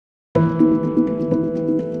There's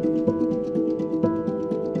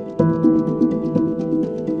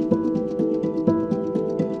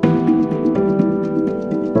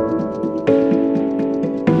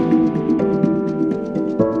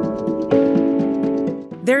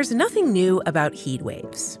nothing new about heat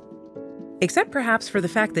waves, except perhaps for the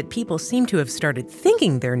fact that people seem to have started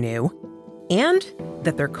thinking they're new and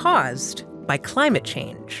that they're caused by climate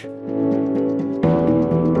change.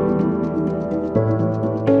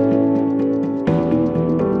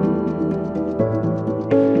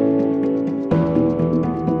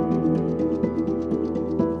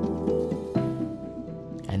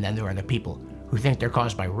 And then there are the people who think they're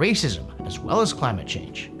caused by racism as well as climate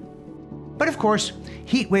change. But of course,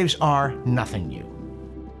 heat waves are nothing new.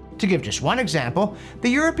 To give just one example, the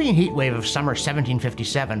European heat wave of summer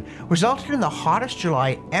 1757 resulted in the hottest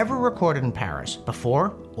July ever recorded in Paris,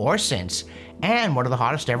 before or since, and one of the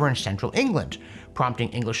hottest ever in central England, prompting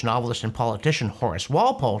English novelist and politician Horace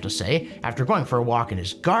Walpole to say, after going for a walk in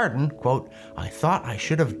his garden, quote, "I thought I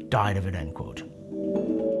should have died of it," end quote.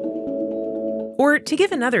 Or to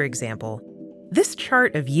give another example, this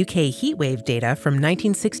chart of UK heatwave data from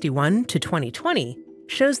 1961 to 2020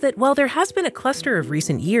 shows that while there has been a cluster of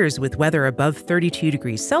recent years with weather above 32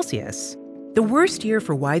 degrees Celsius, the worst year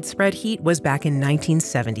for widespread heat was back in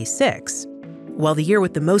 1976, while the year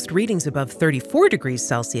with the most readings above 34 degrees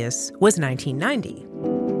Celsius was 1990.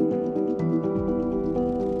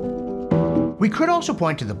 We could also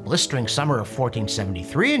point to the blistering summer of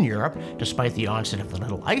 1473 in Europe, despite the onset of the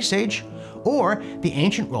Little Ice Age, or the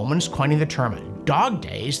ancient Romans coining the term dog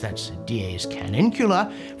days, that's dies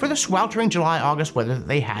canicula, for the sweltering July-August weather that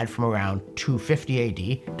they had from around 250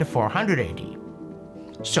 AD to 400 AD.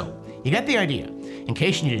 So, you get the idea, in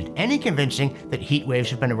case you needed any convincing that heat waves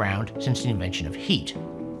have been around since the invention of heat.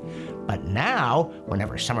 But now,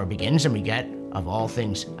 whenever summer begins and we get, of all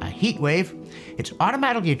things, a heat wave, it's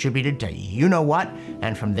automatically attributed to you-know-what,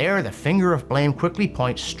 and from there the finger of blame quickly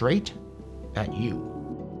points straight at you.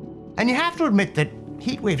 And you have to admit that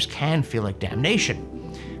heat waves can feel like damnation.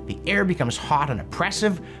 The air becomes hot and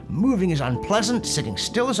oppressive, moving is unpleasant, sitting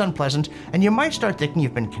still is unpleasant, and you might start thinking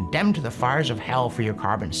you've been condemned to the fires of hell for your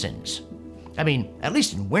carbon sins. I mean, at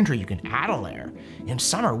least in winter you can add a layer. In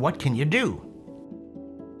summer, what can you do?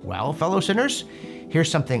 Well, fellow sinners, here's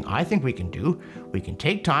something I think we can do. We can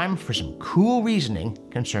take time for some cool reasoning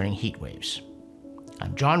concerning heat waves.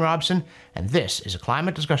 I'm John Robson, and this is a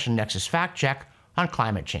Climate Discussion Nexus fact check on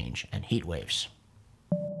climate change and heat waves.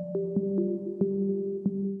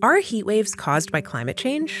 Are heat waves caused by climate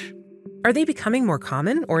change? Are they becoming more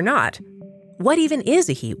common or not? What even is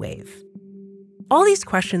a heat wave? All these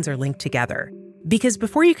questions are linked together, because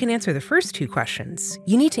before you can answer the first two questions,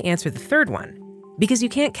 you need to answer the third one, because you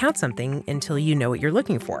can't count something until you know what you're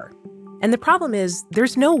looking for. And the problem is,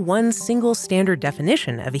 there's no one single standard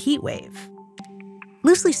definition of a heat wave.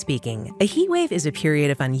 Loosely speaking, a heat wave is a period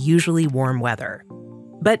of unusually warm weather.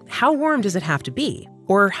 But how warm does it have to be?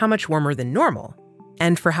 Or how much warmer than normal?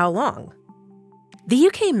 And for how long? The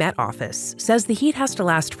UK Met Office says the heat has to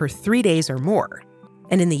last for 3 days or more.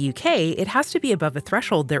 And in the UK, it has to be above a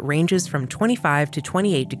threshold that ranges from 25 to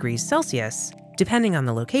 28 degrees Celsius, depending on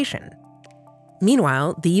the location.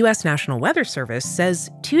 Meanwhile, the US National Weather Service says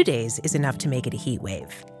 2 days is enough to make it a heat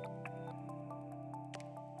wave.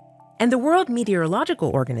 And the World Meteorological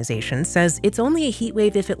Organization says it's only a heat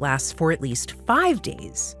wave if it lasts for at least 5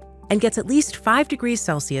 days and gets at least 5 degrees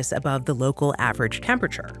Celsius above the local average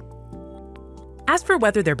temperature. As for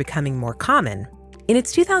whether they're becoming more common, in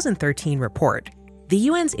its 2013 report, the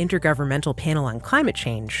UN's Intergovernmental Panel on Climate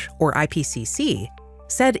Change, or IPCC,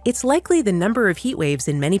 said it's likely the number of heat waves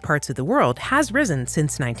in many parts of the world has risen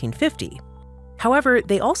since 1950. However,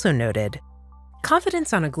 they also noted,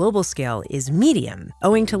 confidence on a global scale is medium,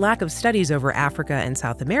 owing to lack of studies over Africa and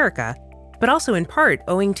South America, but also in part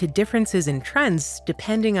owing to differences in trends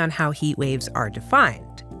depending on how heat waves are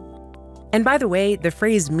defined. And by the way, the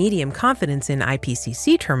phrase medium confidence in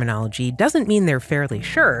IPCC terminology doesn't mean they're fairly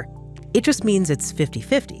sure, it just means it's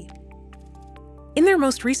 50-50. In their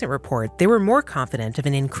most recent report, they were more confident of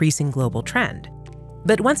an increasing global trend.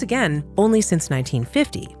 But once again, only since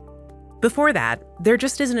 1950. Before that, there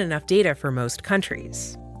just isn't enough data for most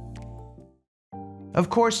countries. Of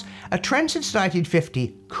course, a trend since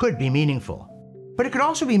 1950 could be meaningful, but it could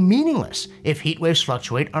also be meaningless if heat waves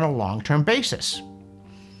fluctuate on a long-term basis.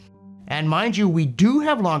 And mind you, we do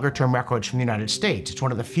have longer-term records from the United States. It's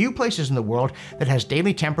one of the few places in the world that has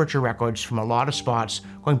daily temperature records from a lot of spots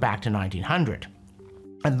going back to 1900.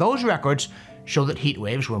 And those records show that heat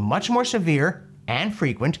waves were much more severe and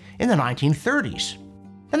frequent in the 1930s.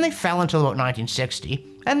 Then they fell until about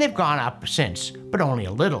 1960, and they've gone up since, but only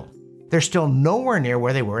a little. they're still nowhere near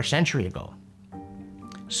where they were a century ago.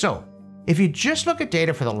 So, if you just look at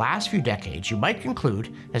data for the last few decades, you might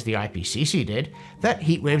conclude, as the IPCC did, that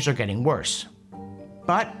heat waves are getting worse.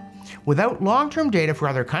 But without long-term data for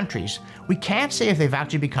other countries, we can't say if they've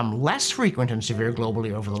actually become less frequent and severe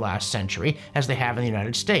globally over the last century as they have in the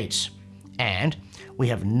United States. And we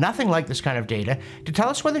have nothing like this kind of data to tell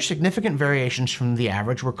us whether significant variations from the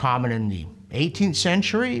average were common in the 18th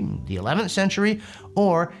century, the 11th century,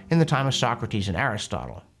 or in the time of Socrates and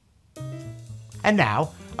Aristotle. And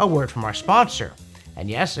now, a word from our sponsor. And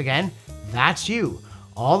yes, again, that's you.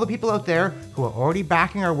 All the people out there who are already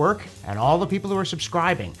backing our work and all the people who are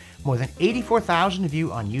subscribing. More than 84,000 of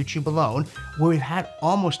you on YouTube alone, where we've had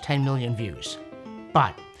almost 10 million views.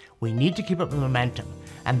 But we need to keep up the momentum.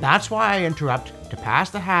 And that's why I interrupt to pass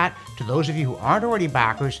the hat to those of you who aren't already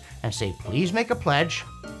backers and say, please make a pledge,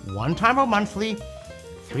 one time or monthly,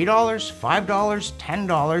 $3, $5,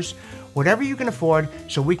 $10, whatever you can afford,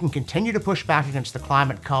 so we can continue to push back against the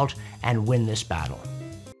climate cult and win this battle.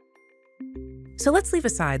 So let's leave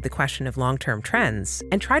aside the question of long-term trends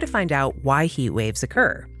and try to find out why heat waves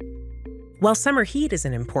occur. While summer heat is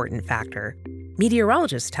an important factor,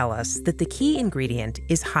 meteorologists tell us that the key ingredient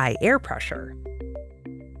is high air pressure.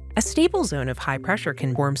 A stable zone of high pressure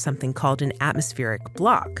can form something called an atmospheric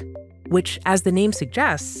block, which, as the name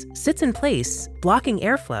suggests, sits in place, blocking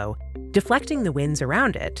airflow, deflecting the winds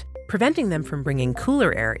around it, preventing them from bringing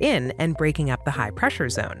cooler air in and breaking up the high pressure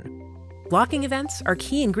zone. Blocking events are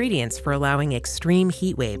key ingredients for allowing extreme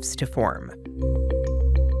heat waves to form.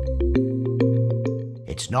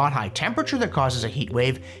 It's not high temperature that causes a heat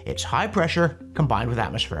wave, it's high pressure combined with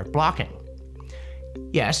atmospheric blocking.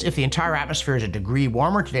 Yes, if the entire atmosphere is a degree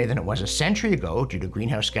warmer today than it was a century ago due to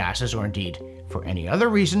greenhouse gases or indeed for any other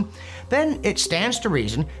reason, then it stands to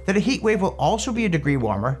reason that a heat wave will also be a degree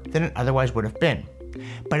warmer than it otherwise would have been.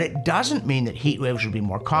 But it doesn't mean that heat waves will be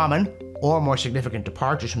more common or more significant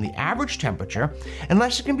departures from the average temperature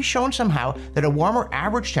unless it can be shown somehow that a warmer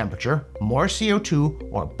average temperature, more CO2,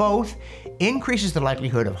 or both, increases the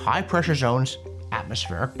likelihood of high pressure zones,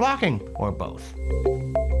 atmospheric blocking, or both.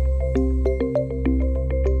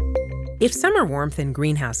 If summer warmth and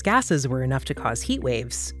greenhouse gases were enough to cause heat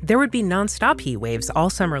waves, there would be nonstop heat waves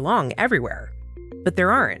all summer long everywhere. But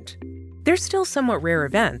there aren't. They're still somewhat rare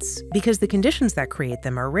events because the conditions that create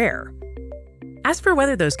them are rare. As for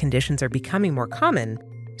whether those conditions are becoming more common,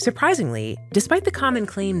 surprisingly, despite the common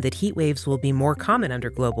claim that heat waves will be more common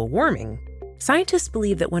under global warming, scientists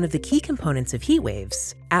believe that one of the key components of heat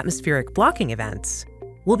waves, atmospheric blocking events,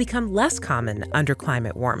 will become less common under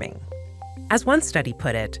climate warming. As one study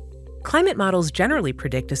put it, climate models generally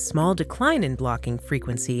predict a small decline in blocking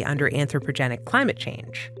frequency under anthropogenic climate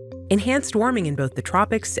change. Enhanced warming in both the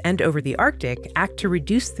tropics and over the Arctic act to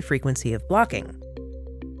reduce the frequency of blocking.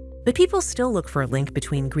 But people still look for a link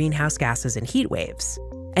between greenhouse gases and heat waves,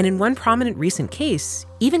 and in one prominent recent case,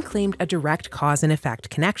 even claimed a direct cause and effect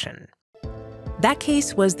connection. That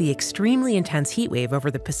case was the extremely intense heat wave over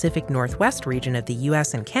the Pacific Northwest region of the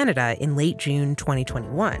US and Canada in late June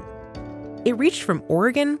 2021. It reached from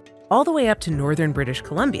Oregon all the way up to northern British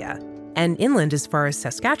Columbia, and inland as far as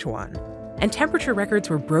Saskatchewan, and temperature records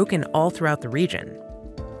were broken all throughout the region.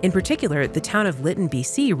 In particular, the town of Lytton,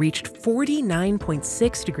 BC reached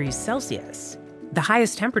 49.6 degrees Celsius, the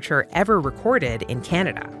highest temperature ever recorded in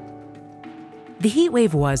Canada. The heat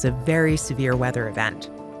wave was a very severe weather event,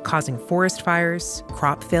 causing forest fires,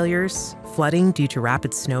 crop failures, flooding due to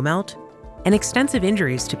rapid snowmelt, and extensive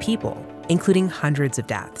injuries to people, including hundreds of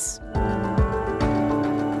deaths.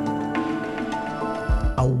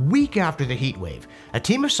 A week after the heat wave, a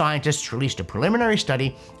team of scientists released a preliminary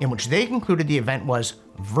study in which they concluded the event was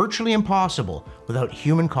virtually impossible without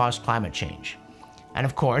human-caused climate change. And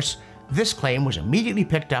of course, this claim was immediately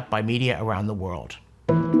picked up by media around the world.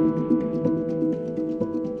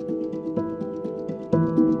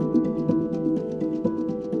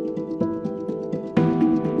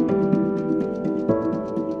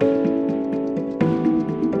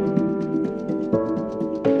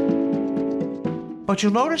 But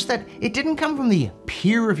you'll notice that it didn't come from the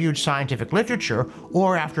peer-reviewed scientific literature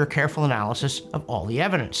or after a careful analysis of all the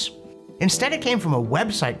evidence. Instead, it came from a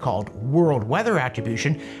website called World Weather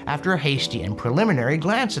Attribution after a hasty and preliminary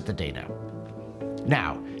glance at the data.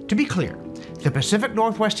 Now, to be clear, the Pacific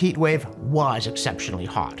Northwest heat wave was exceptionally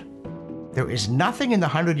hot. There is nothing in the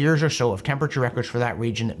 100 years or so of temperature records for that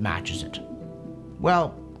region that matches it.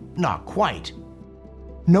 Well, not quite.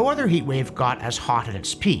 No other heat wave got as hot at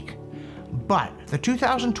its peak. But the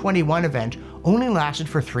 2021 event only lasted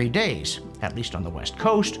for 3 days, at least on the West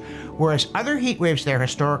Coast, whereas other heat waves there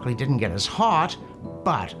historically didn't get as hot,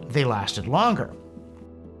 but they lasted longer.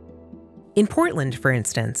 In Portland, for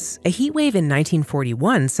instance, a heat wave in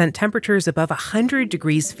 1941 sent temperatures above 100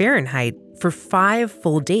 degrees Fahrenheit for 5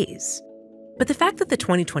 full days. But the fact that the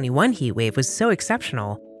 2021 heat wave was so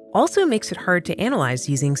exceptional also makes it hard to analyze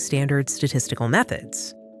using standard statistical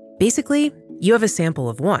methods. Basically, you have a sample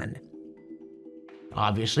of one.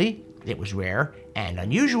 Obviously, it was rare and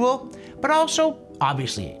unusual, but also,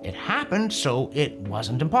 obviously, it happened, so it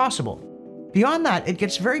wasn't impossible. Beyond that, it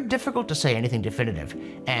gets very difficult to say anything definitive,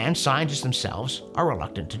 and scientists themselves are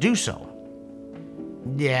reluctant to do so.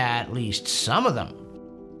 Yeah, at least some of them.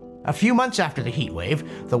 A few months after the heat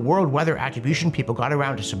wave, the World Weather Attribution people got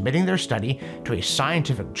around to submitting their study to a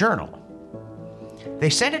scientific journal. They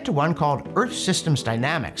sent it to one called Earth Systems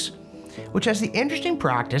Dynamics, which has the interesting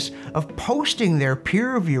practice of posting their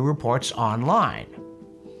peer review reports online.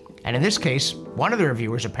 And in this case, one of the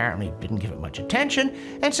reviewers apparently didn't give it much attention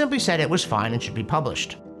and simply said it was fine and should be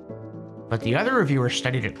published. But the other reviewer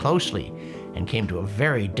studied it closely and came to a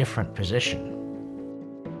very different position.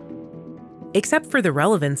 Except for the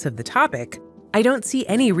relevance of the topic, I don't see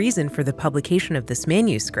any reason for the publication of this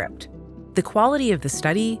manuscript. The quality of the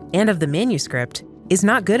study and of the manuscript is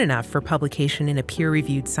not good enough for publication in a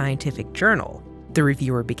peer-reviewed scientific journal, the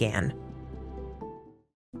reviewer began.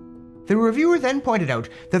 The reviewer then pointed out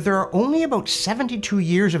that there are only about 72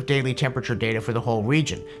 years of daily temperature data for the whole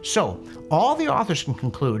region, so all the authors can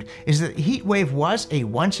conclude is that the heat wave was a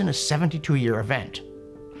once-in-a-72-year event.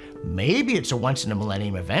 Maybe it's a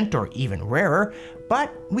once-in-a-millennium event or even rarer,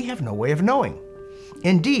 but we have no way of knowing.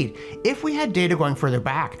 Indeed, if we had data going further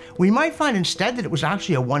back, we might find instead that it was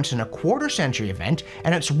actually a once-in-a-quarter-century event,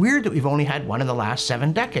 and it's weird that we've only had one in the last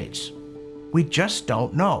 7 decades. We just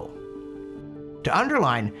don't know. To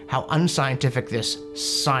underline how unscientific this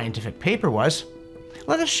scientific paper was,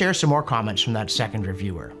 let us share some more comments from that second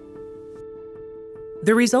reviewer.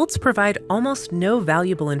 The results provide almost no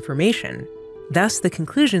valuable information, thus the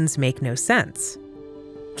conclusions make no sense.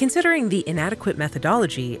 Considering the inadequate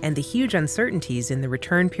methodology and the huge uncertainties in the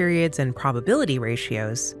return periods and probability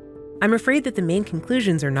ratios, I'm afraid that the main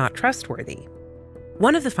conclusions are not trustworthy.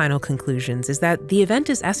 One of the final conclusions is that the event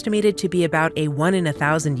is estimated to be about a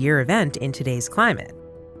 1-in-1,000-year event in today's climate.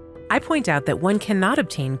 I point out that one cannot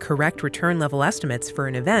obtain correct return level estimates for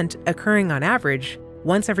an event occurring on average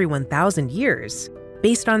once every 1,000 years,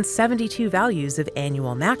 based on 72 values of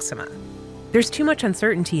annual maxima. There's too much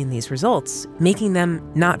uncertainty in these results, making them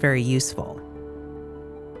not very useful.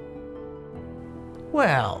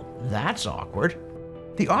 Well, that's awkward.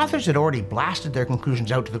 The authors had already blasted their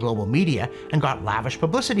conclusions out to the global media and got lavish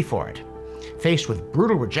publicity for it. Faced with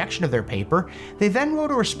brutal rejection of their paper, they then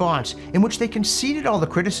wrote a response in which they conceded all the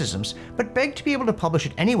criticisms, but begged to be able to publish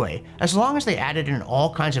it anyway, as long as they added in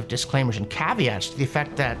all kinds of disclaimers and caveats to the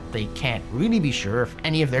effect that they can't really be sure if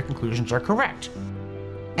any of their conclusions are correct.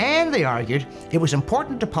 And they argued it was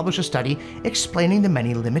important to publish a study explaining the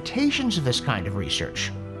many limitations of this kind of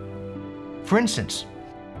research. For instance,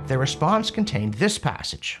 their response contained this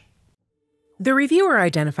passage. The reviewer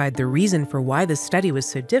identified the reason for why the study was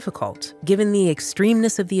so difficult, given the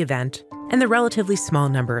extremeness of the event and the relatively small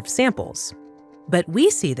number of samples. But we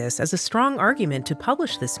see this as a strong argument to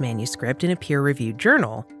publish this manuscript in a peer-reviewed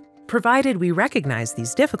journal, provided we recognize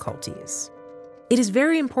these difficulties. It is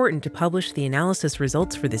very important to publish the analysis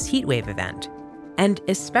results for this heatwave event, and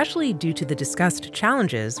especially due to the discussed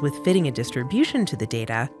challenges with fitting a distribution to the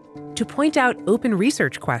data, to point out open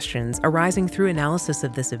research questions arising through analysis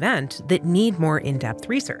of this event that need more in-depth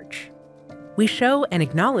research. We show and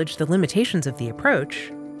acknowledge the limitations of the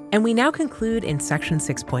approach, and we now conclude in Section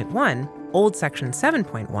 6.1, old Section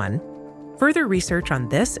 7.1, further research on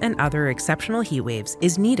this and other exceptional heatwaves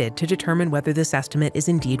is needed to determine whether this estimate is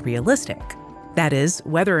indeed realistic. That is,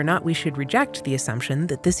 whether or not we should reject the assumption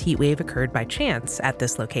that this heatwave occurred by chance at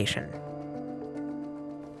this location.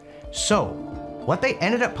 So, what they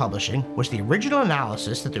ended up publishing was the original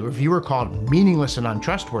analysis that the reviewer called meaningless and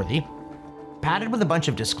untrustworthy, padded with a bunch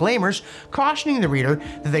of disclaimers cautioning the reader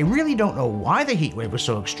that they really don't know why the heatwave was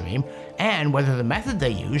so extreme and whether the method they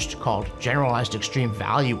used, called Generalized Extreme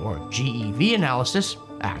Value or GEV analysis,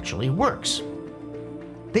 actually works.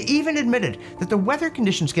 They even admitted that the weather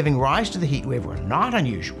conditions giving rise to the heatwave were not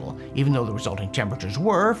unusual, even though the resulting temperatures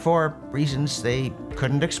were, for reasons they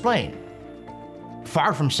couldn't explain.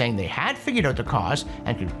 Far from saying they had figured out the cause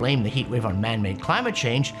and could blame the heatwave on man-made climate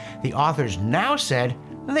change, the authors now said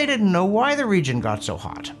they didn't know why the region got so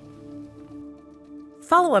hot.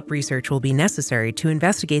 Follow-up research will be necessary to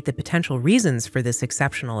investigate the potential reasons for this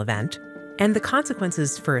exceptional event and the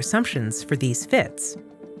consequences for assumptions for these fits.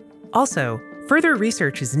 Also, Further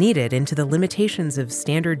research is needed into the limitations of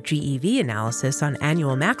standard GeV analysis on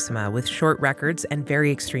annual maxima with short records and very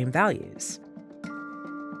extreme values.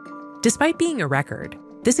 Despite being a record,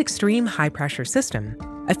 this extreme high-pressure system,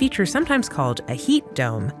 a feature sometimes called a heat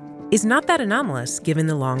dome, is not that anomalous given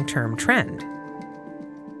the long-term trend.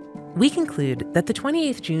 We conclude that the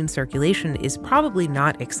 28th June circulation is probably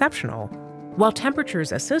not exceptional, while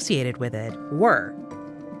temperatures associated with it were.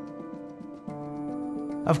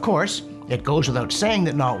 Of course, it goes without saying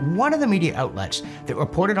that not one of the media outlets that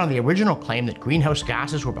reported on the original claim that greenhouse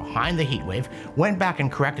gases were behind the heatwave went back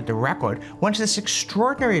and corrected the record once this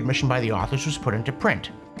extraordinary admission by the authors was put into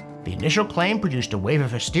print. The initial claim produced a wave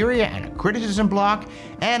of hysteria and a criticism block,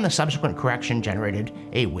 and the subsequent correction generated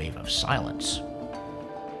a wave of silence.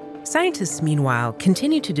 Scientists, meanwhile,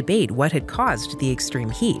 continued to debate what had caused the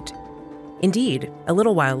extreme heat. Indeed, a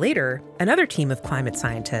little while later, another team of climate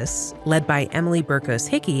scientists, led by Emily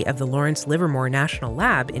Burkos-Hickey of the Lawrence Livermore National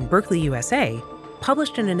Lab in Berkeley, USA,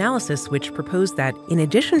 published an analysis which proposed that, in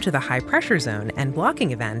addition to the high-pressure zone and blocking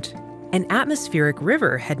event, an atmospheric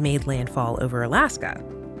river had made landfall over Alaska,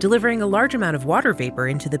 delivering a large amount of water vapor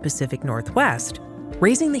into the Pacific Northwest,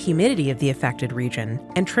 raising the humidity of the affected region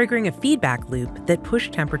and triggering a feedback loop that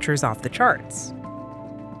pushed temperatures off the charts.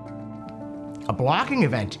 A blocking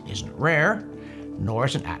event isn't rare, nor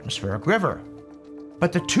is an atmospheric river.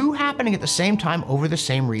 But the two happening at the same time over the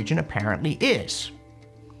same region apparently is.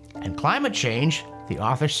 And climate change, the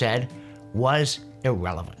author said, was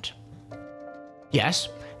irrelevant. Yes,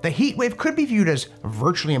 the heat wave could be viewed as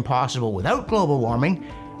virtually impossible without global warming,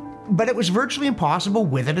 but it was virtually impossible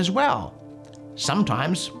with it as well.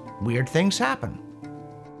 Sometimes weird things happen.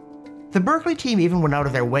 The Berkeley team even went out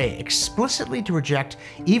of their way explicitly to reject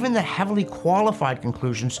even the heavily qualified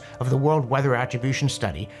conclusions of the World Weather Attribution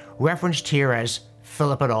Study, referenced here as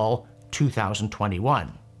Philip et al.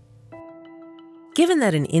 2021. Given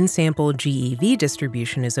that an in-sample GeV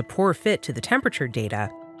distribution is a poor fit to the temperature data,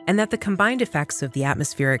 and that the combined effects of the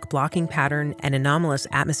atmospheric blocking pattern and anomalous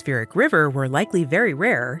atmospheric river were likely very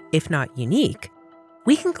rare, if not unique,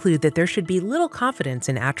 we conclude that there should be little confidence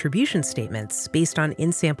in attribution statements based on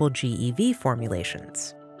in-sample GeV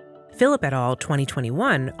formulations. Philip et al.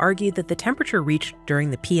 2021 argued that the temperature reached during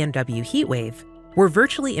the PNW heatwave were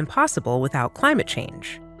virtually impossible without climate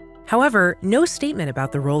change. However, no statement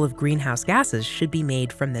about the role of greenhouse gases should be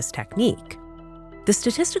made from this technique. The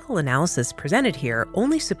statistical analysis presented here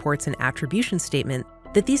only supports an attribution statement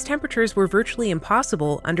that these temperatures were virtually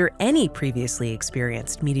impossible under any previously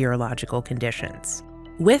experienced meteorological conditions,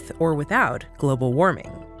 with or without global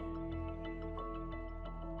warming.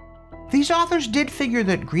 These authors did figure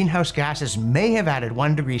that greenhouse gases may have added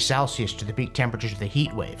 1 degree Celsius to the peak temperatures of the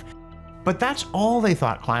heat wave, but that's all they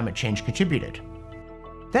thought climate change contributed.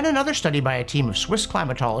 Then another study by a team of Swiss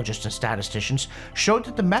climatologists and statisticians showed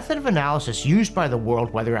that the method of analysis used by the World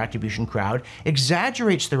Weather Attribution crowd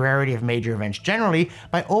exaggerates the rarity of major events generally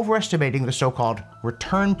by overestimating the so-called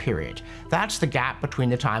return period. That's the gap between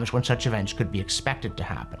the times when such events could be expected to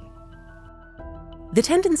happen. The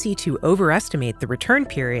tendency to overestimate the return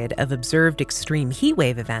period of observed extreme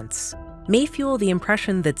heatwave events may fuel the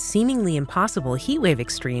impression that seemingly impossible heatwave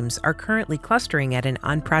extremes are currently clustering at an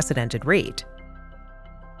unprecedented rate.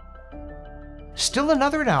 Still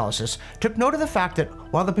another analysis took note of the fact that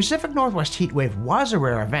while the Pacific Northwest heatwave was a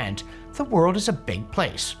rare event, the world is a big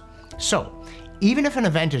place. So, even if an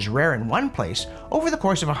event is rare in one place, over the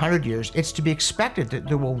course of 100 years, it's to be expected that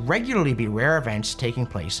there will regularly be rare events taking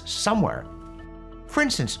place somewhere. For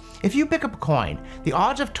instance, if you pick up a coin, the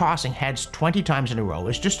odds of tossing heads 20 times in a row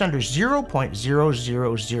is just under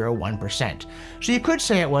 0.0001%, so you could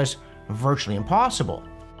say it was virtually impossible.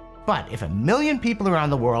 But if 1 million people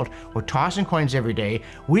around the world were tossing coins every day,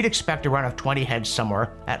 we'd expect a run of 20 heads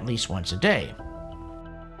somewhere at least once a day.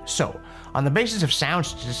 So, on the basis of sound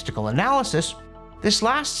statistical analysis, this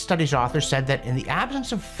last study's author said that in the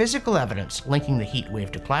absence of physical evidence linking the heat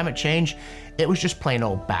wave to climate change, it was just plain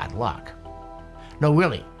old bad luck. No,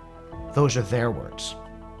 really, those are their words.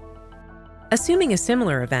 Assuming a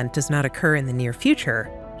similar event does not occur in the near future,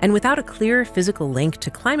 and without a clear physical link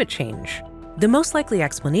to climate change, the most likely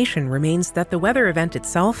explanation remains that the weather event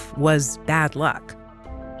itself was bad luck.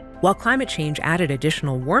 While climate change added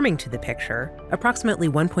additional warming to the picture, approximately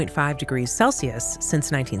 1.5 degrees Celsius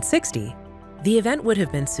since 1960, the event would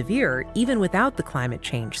have been severe even without the climate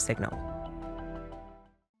change signal.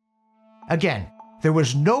 Again, there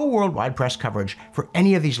was no worldwide press coverage for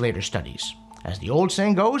any of these later studies. As the old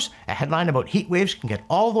saying goes, a headline about heat waves can get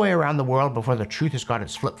all the way around the world before the truth has got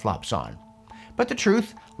its flip-flops on. But the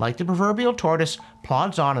truth, like the proverbial tortoise,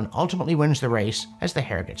 plods on and ultimately wins the race as the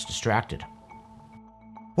hare gets distracted.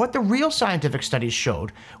 What the real scientific studies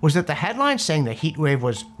showed was that the headline saying the heat wave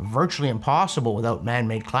was virtually impossible without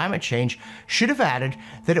man-made climate change should have added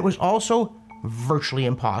that it was also virtually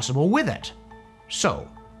impossible with it. So,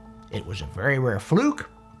 it was a very rare fluke,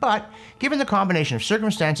 but given the combination of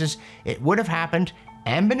circumstances, it would have happened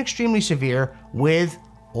and been extremely severe with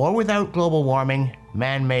or without global warming,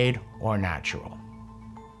 man-made or natural.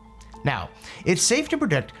 Now, it's safe to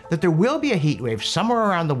predict that there will be a heat wave somewhere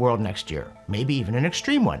around the world next year, maybe even an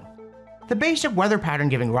extreme one. The basic weather pattern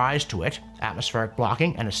giving rise to it, atmospheric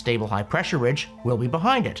blocking and a stable high pressure ridge, will be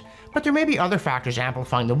behind it, but there may be other factors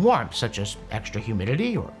amplifying the warmth, such as extra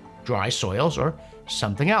humidity or dry soils or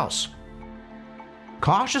something else.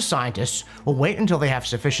 Cautious scientists will wait until they have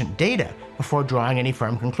sufficient data before drawing any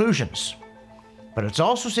firm conclusions. But it's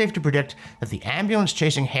also safe to predict that the ambulance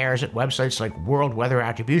chasing hares at websites like World Weather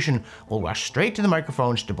Attribution will rush straight to the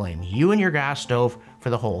microphones to blame you and your gas stove for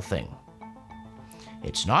the whole thing.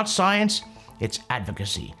 It's not science, it's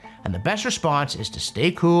advocacy, and the best response is to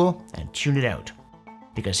stay cool and tune it out.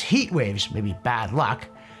 Because heat waves may be bad luck,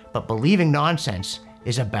 but believing nonsense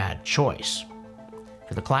is a bad choice.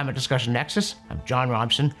 For the Climate Discussion Nexus, I'm John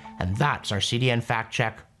Robson, and that's our CDN fact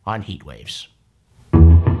check on heat waves.